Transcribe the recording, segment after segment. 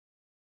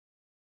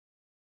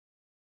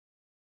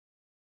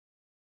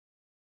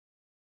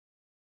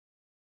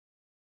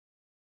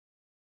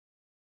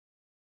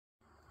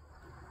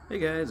Hey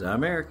guys,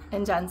 I'm Eric.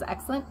 And Jen's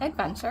Excellent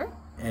Adventure.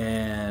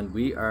 And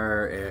we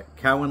are at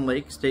Cowan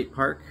Lake State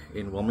Park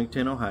in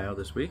Wilmington, Ohio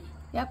this week.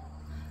 Yep.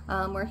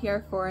 We're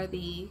here for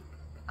the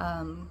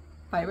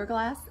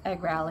fiberglass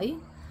egg rally.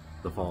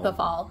 The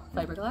fall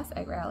fiberglass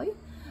egg rally.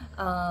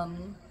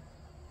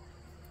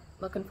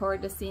 Looking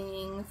forward to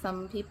seeing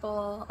some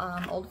people,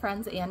 old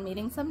friends, and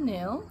meeting some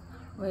new.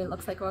 It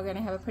looks like we're going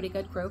to have a pretty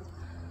good group.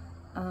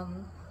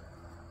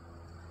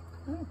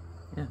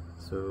 Yeah,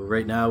 so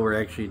right now we're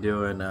actually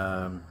doing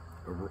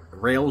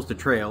rails to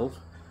trails.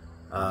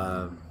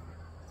 So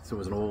it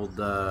was an old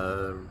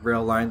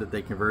rail line that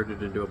they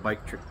converted into a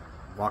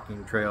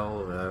walking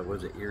trail.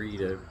 Was it Erie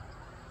to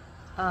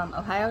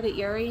Ohio to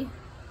Erie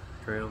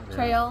trail?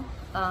 Trail.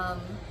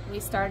 We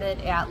started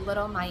at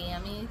Little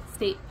Miami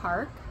State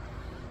Park.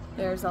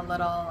 There's a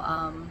little,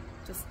 I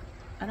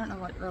don't know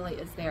what really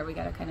is there. We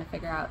got to kind of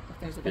figure out if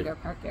there's a bigger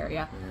park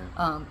area.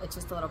 Yeah. It's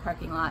just a little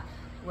parking lot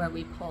where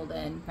we pulled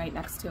in right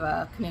next to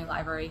a canoe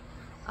library.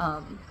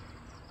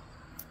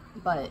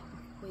 But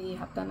we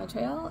have done the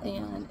trail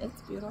and it's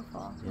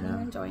beautiful. Yeah.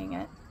 We're enjoying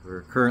it.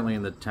 We're currently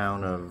in the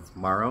town of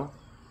Morrow.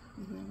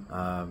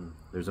 Mm-hmm.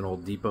 There's an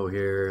old depot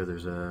here.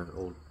 There's a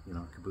old,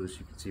 caboose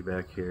you can see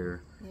back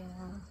here. Yeah.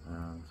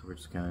 So we're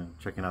just kind of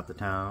checking out the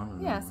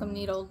town. Yeah, some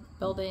neat old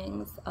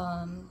buildings.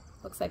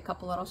 Looks like a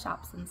couple little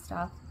shops and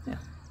stuff. Yeah.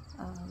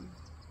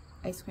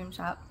 Ice cream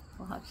shop.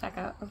 We'll have to check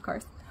out, of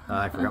course.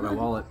 I forgot my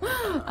wallet.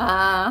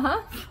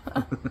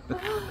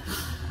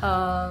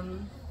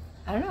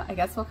 I don't know. I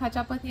guess we'll catch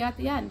up with you at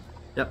the end.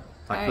 Yep.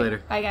 Talk to you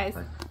later. Bye, guys.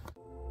 Bye.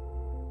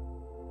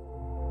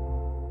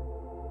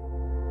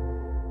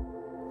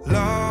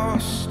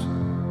 Lost,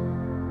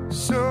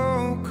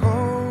 so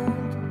cold.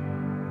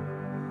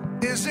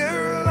 Is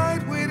there a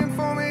light waiting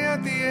for me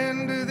at the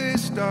end of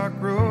this dark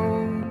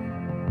road?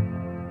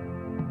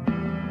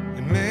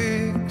 It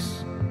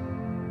makes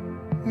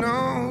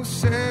no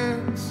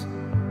sense.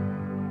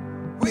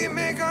 We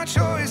make our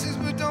choices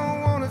but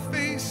don't want to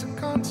face the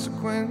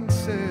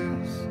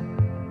consequences.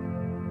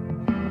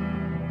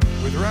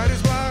 With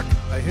writer's block,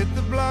 I hit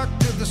the block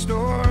to the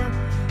store,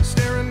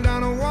 staring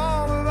down a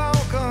wall of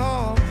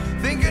alcohol,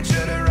 thinking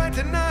should I write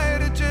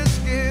tonight or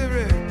just get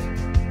wrecked?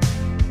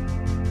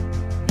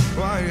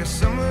 While you're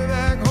somewhere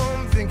back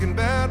home thinking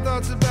bad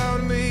thoughts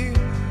about me,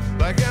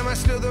 like am I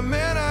still the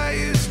man I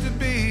used to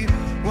be?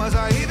 Was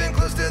I even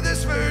close to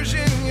this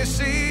version you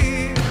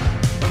see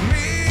of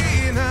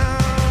me now?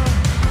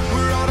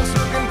 We're all just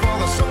looking for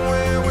the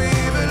somewhere we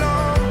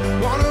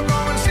belong. Wanna go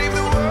and save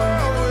the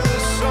world with a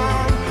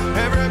song.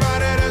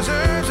 Everybody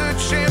deserves a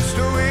chance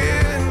to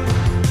win.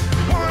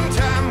 One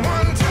time.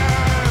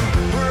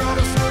 We're all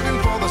just looking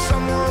for the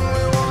someone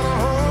we wanna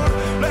hold.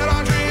 Let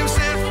our dreams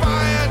set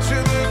fire to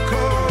the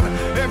core.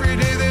 Every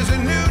day there's a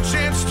new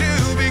chance to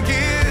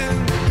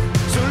begin.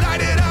 So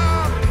light it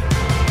up.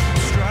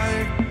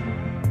 Strike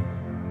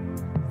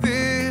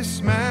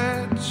this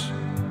match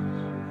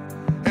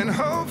and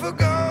hope for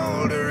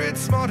gold, or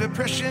it's more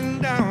depression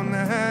down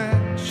the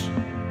hatch.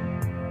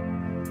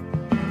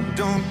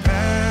 Don't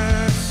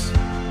pass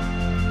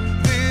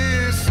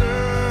this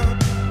up.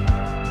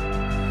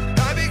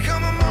 I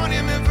become a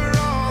monument for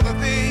all the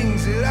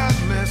things that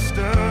I've messed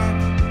up.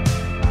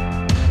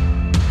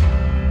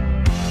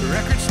 The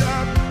record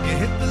stopped, you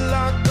hit the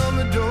lock on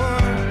the door.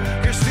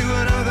 Here's to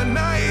another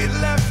night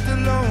left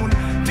alone.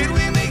 Did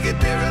we make it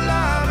there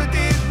alive or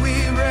did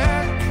we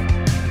wreck?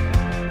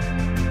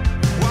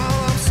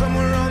 While I'm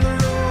somewhere on the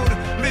road,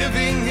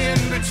 living in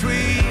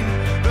between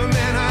the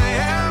man I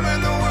am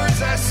and the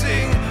words I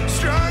sing,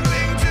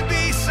 struggling to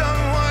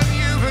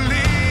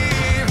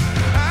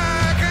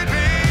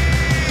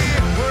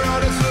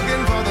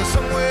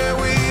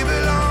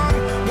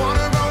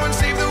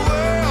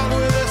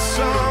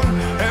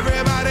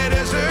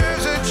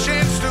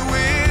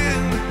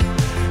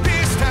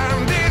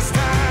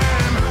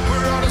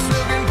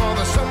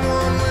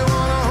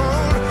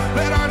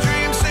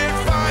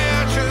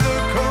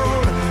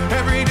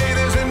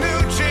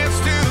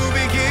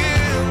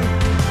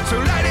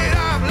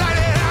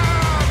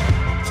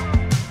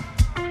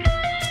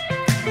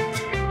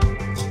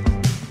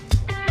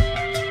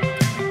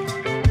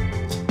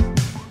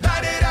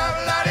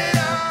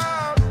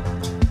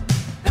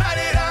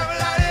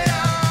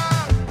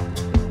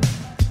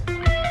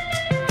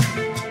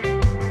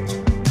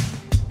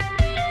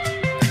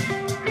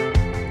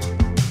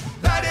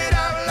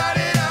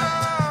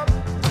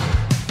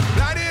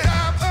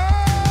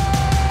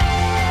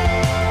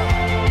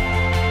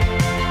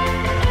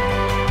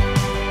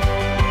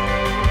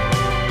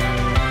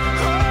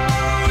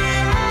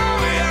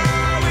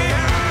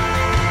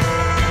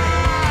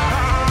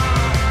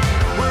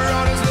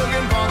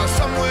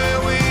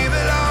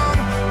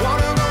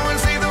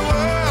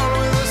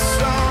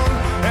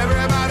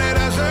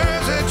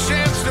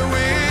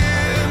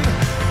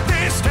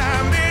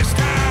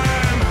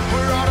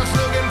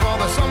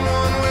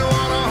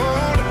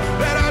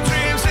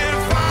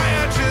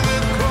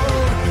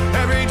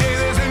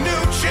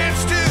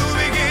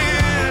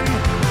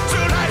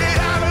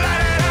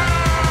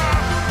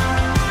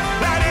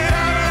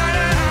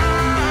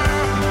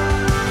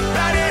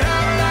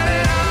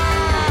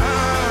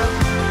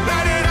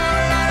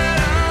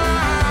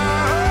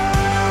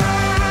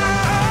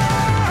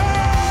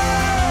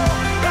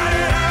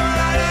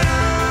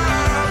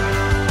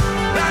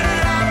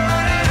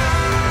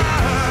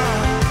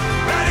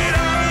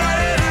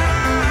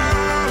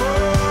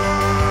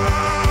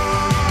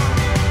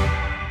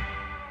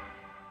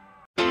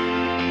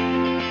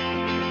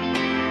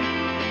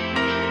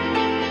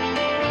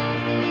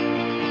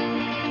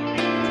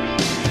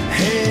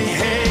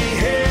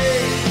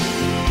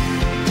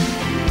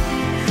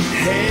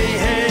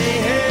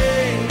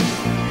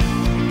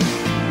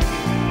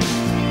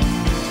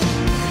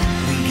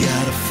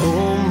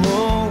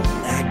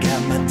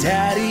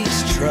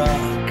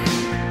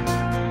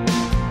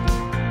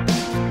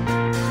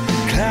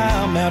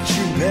out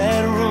your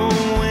bedroom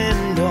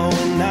window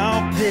and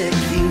I'll pick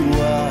you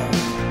up.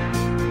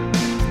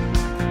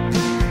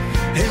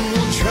 And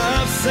we'll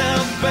drive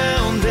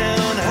southbound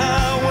down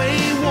Highway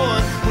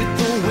 1 with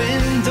the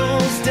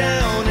windows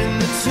down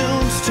and the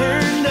tunes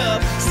turned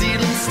up,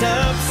 stealing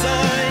stop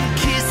sign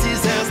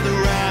kisses as the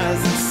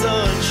rising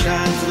sun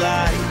shines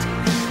light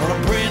on a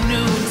brand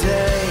new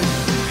day.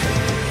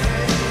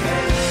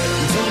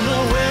 Don't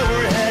know where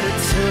we're headed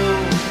to,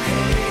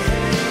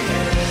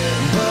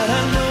 but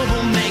I know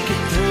we'll make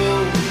it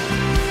through.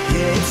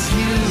 Yeah, it's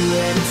you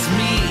and it's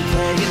me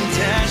playing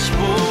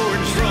dashboard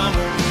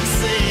drummer,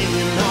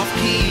 singing off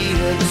key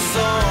to the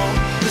song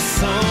of the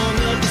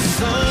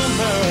summer.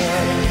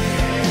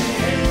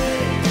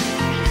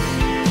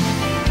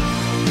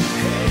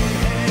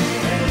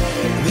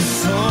 The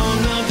song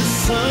of the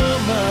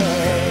summer,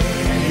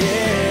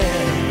 yeah.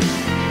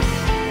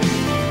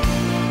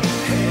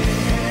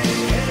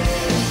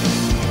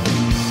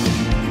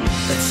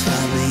 Let's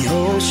find the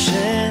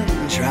ocean,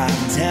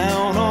 drive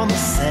down on the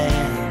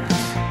sand,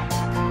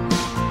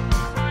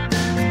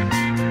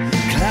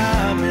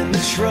 climb in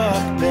the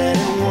truck bed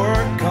and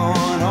work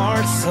on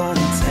our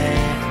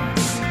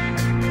suntans.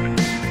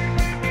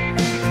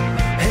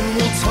 And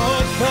we'll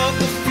talk about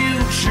the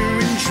future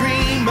and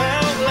dream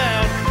out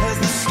loud as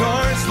the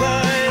stars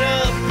light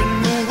up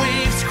and the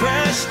waves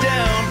crash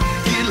down.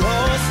 Get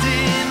lost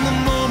in the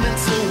moment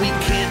so we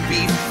can't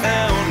be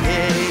found.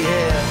 Yeah,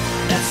 yeah,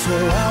 that's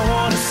where I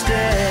wanna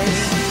stay.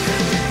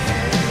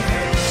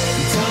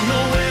 Don't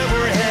know where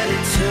we're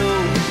headed to,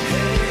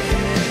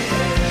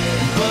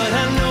 but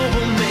I know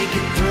we'll make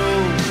it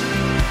through.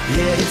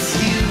 Yeah, it's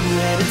you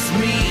and it's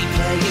me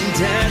playing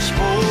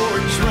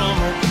dashboard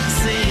drummer,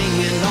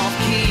 singing off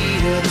key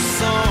to the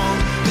song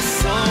of the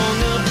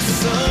summer.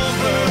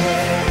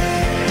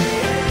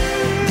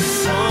 The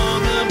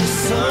song of the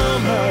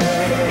summer,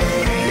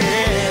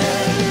 yeah.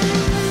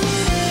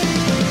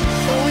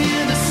 Oh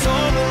yeah, the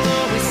song will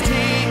always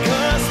take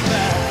us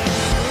back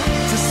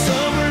to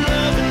summer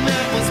loving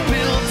that was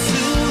built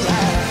to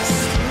last.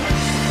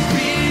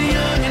 Being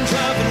young and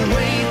driving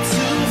way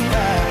too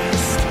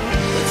fast.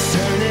 Let's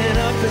turn it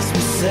up as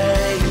we say.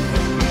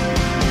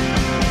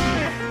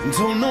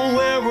 Don't know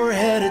where we're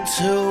headed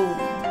to,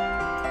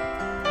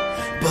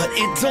 but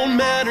it don't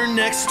matter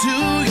next to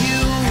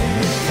you.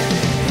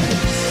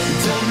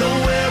 Don't know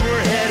where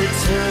we're headed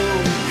to,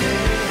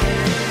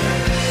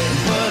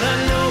 but I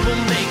know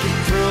we'll make it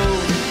through.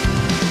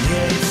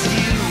 Yeah, it's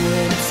you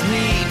and it's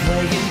me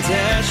playing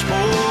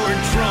dashboard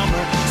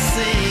drummer,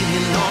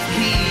 singing off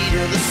key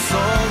to the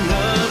song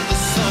of the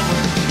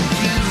summer.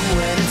 You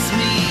and it's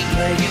me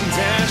playing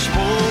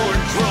dashboard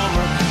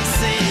drummer,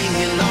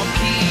 singing off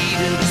key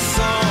to the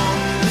song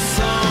of the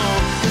summer.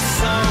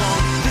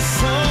 The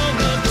song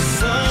of the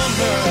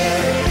summer,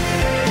 yeah.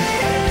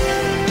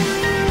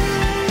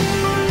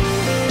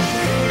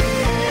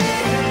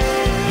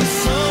 The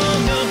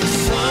song of the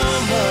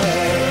summer.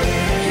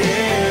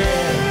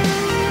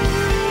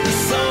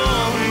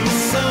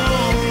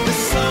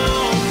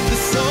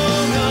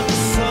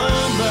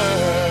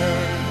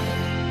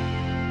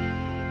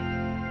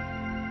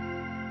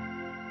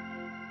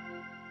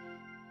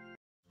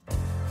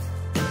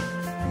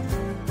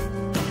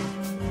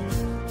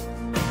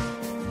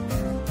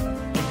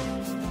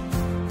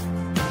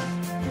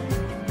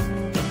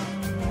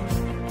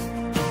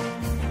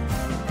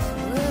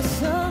 Well,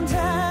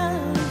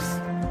 sometimes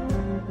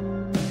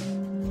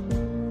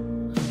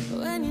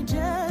when you're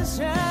just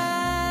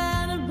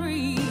trying to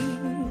breathe,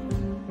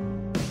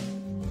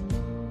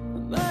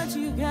 but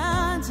you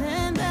got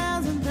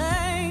 10,000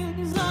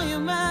 things on your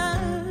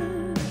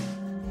mind,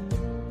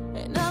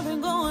 ain't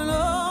nothing going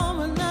on,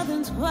 but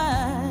nothing's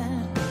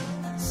quiet.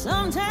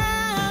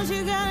 Sometimes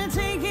you gotta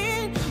take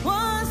it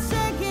 1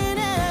 second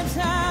at a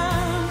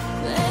time.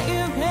 Let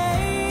your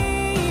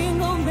pain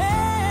go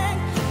back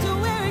to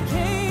where it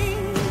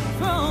came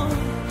from,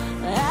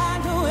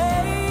 like a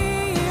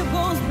wave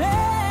goes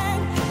back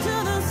to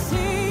the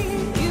sea.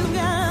 You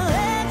gotta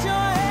let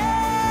your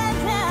head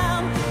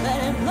down, let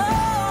it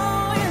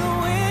blow in the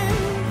wind.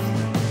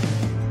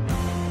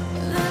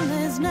 Then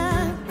there's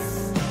nights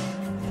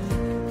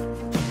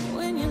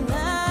when you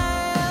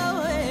lie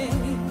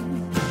awake,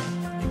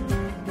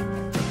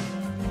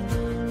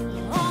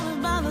 haunted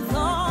by the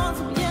thoughts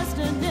of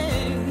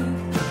yesterday.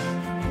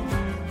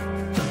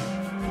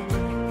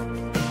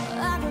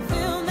 I can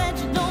feel that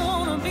you don't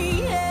wanna be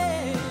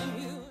here.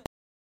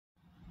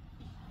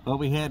 Well,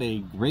 we had a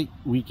great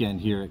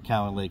weekend here at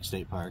Cowan Lake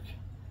State Park.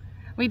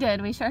 We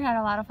did. We sure had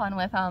a lot of fun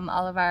with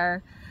all of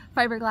our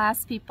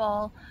fiberglass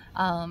people,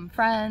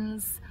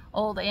 friends,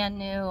 old and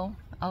new.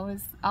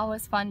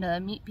 Always fun to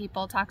meet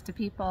people, talk to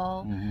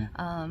people,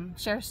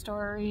 share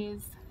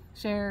stories,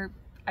 share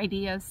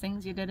ideas,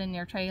 things you did in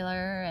your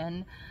trailer,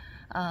 and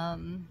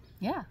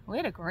yeah, we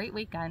had a great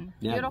weekend.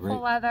 Yeah, beautiful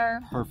great.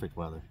 weather. Perfect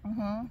weather.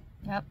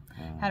 Yep.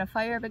 Had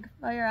a big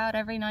fire out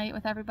every night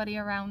with everybody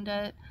around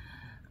it.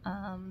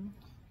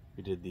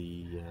 We did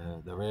the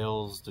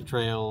rails, the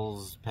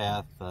trails,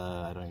 path.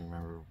 I don't even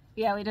remember.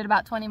 Yeah, we did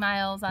about 20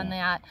 miles on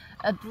that.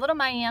 Little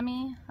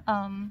Miami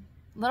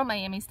Little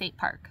Miami State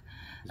Park.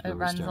 It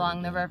runs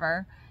along the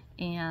river,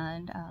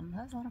 and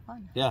that was a lot of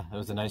fun. Yeah, it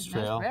was a nice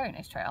trail. Very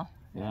nice trail.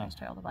 Very Yeah, nice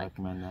trail to bike.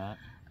 Recommend that.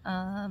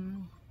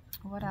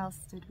 What else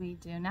did we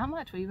do? Not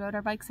much. We rode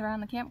our bikes around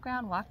the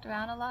campground, walked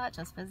around a lot,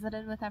 just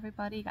visited with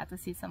everybody, got to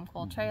see some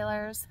cool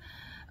trailers.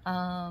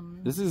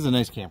 This is a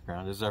nice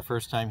campground. This is our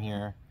first time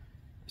here,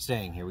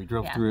 staying here. We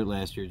drove through it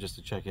last year just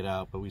to check it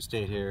out, but we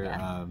stayed here.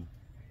 Yeah.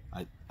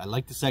 I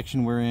like the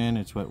section we're in.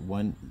 It's what,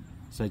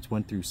 sites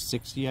 1 through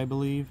 60, I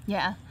believe.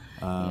 Yeah.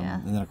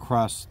 And then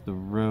across the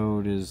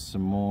road is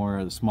some more,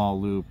 a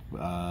small loop.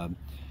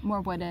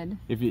 More wooded.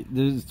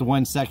 There's the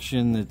one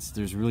section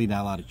there's really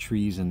not a lot of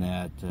trees in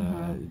that.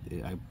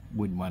 I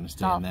wouldn't want to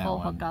stay in that full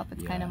one. hookup.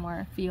 It's kind of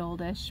more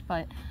fieldish,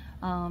 but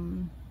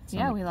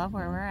yeah, we love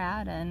where we're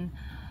at, and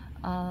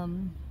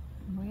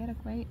we had a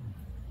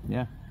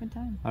good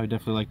time. I would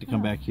definitely like to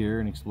come back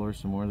here and explore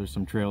some more. There's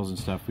some trails and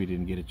stuff we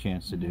didn't get a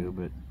chance to do,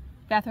 but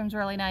bathroom's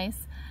really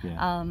nice.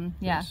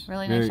 Yes.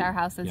 Really nice. Shower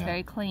house is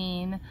very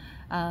clean.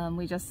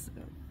 We just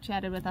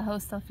chatted with a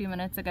host a few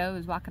minutes ago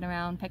who's walking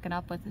around picking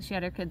up she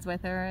had her kids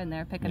with her, and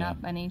they're picking up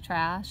any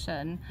trash,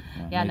 and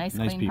nice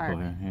clean people park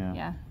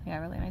here.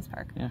 Really nice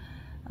park.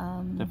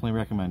 Definitely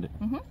recommend it.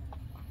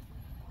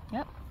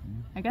 Yep.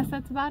 I guess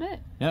that's about it.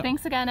 Yep.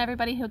 Thanks again,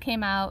 everybody who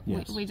came out.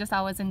 Yes. We just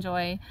always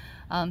enjoy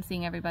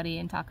seeing everybody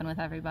and talking with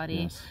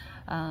everybody.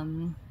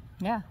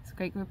 Yes. It's a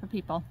great group of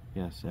people.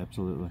 Yes,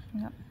 absolutely.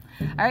 Yep.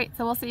 All right,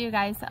 so we'll see you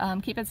guys.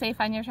 Keep it safe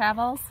on your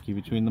travels. Keep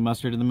between the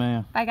mustard and the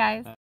mayo. Bye,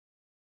 guys.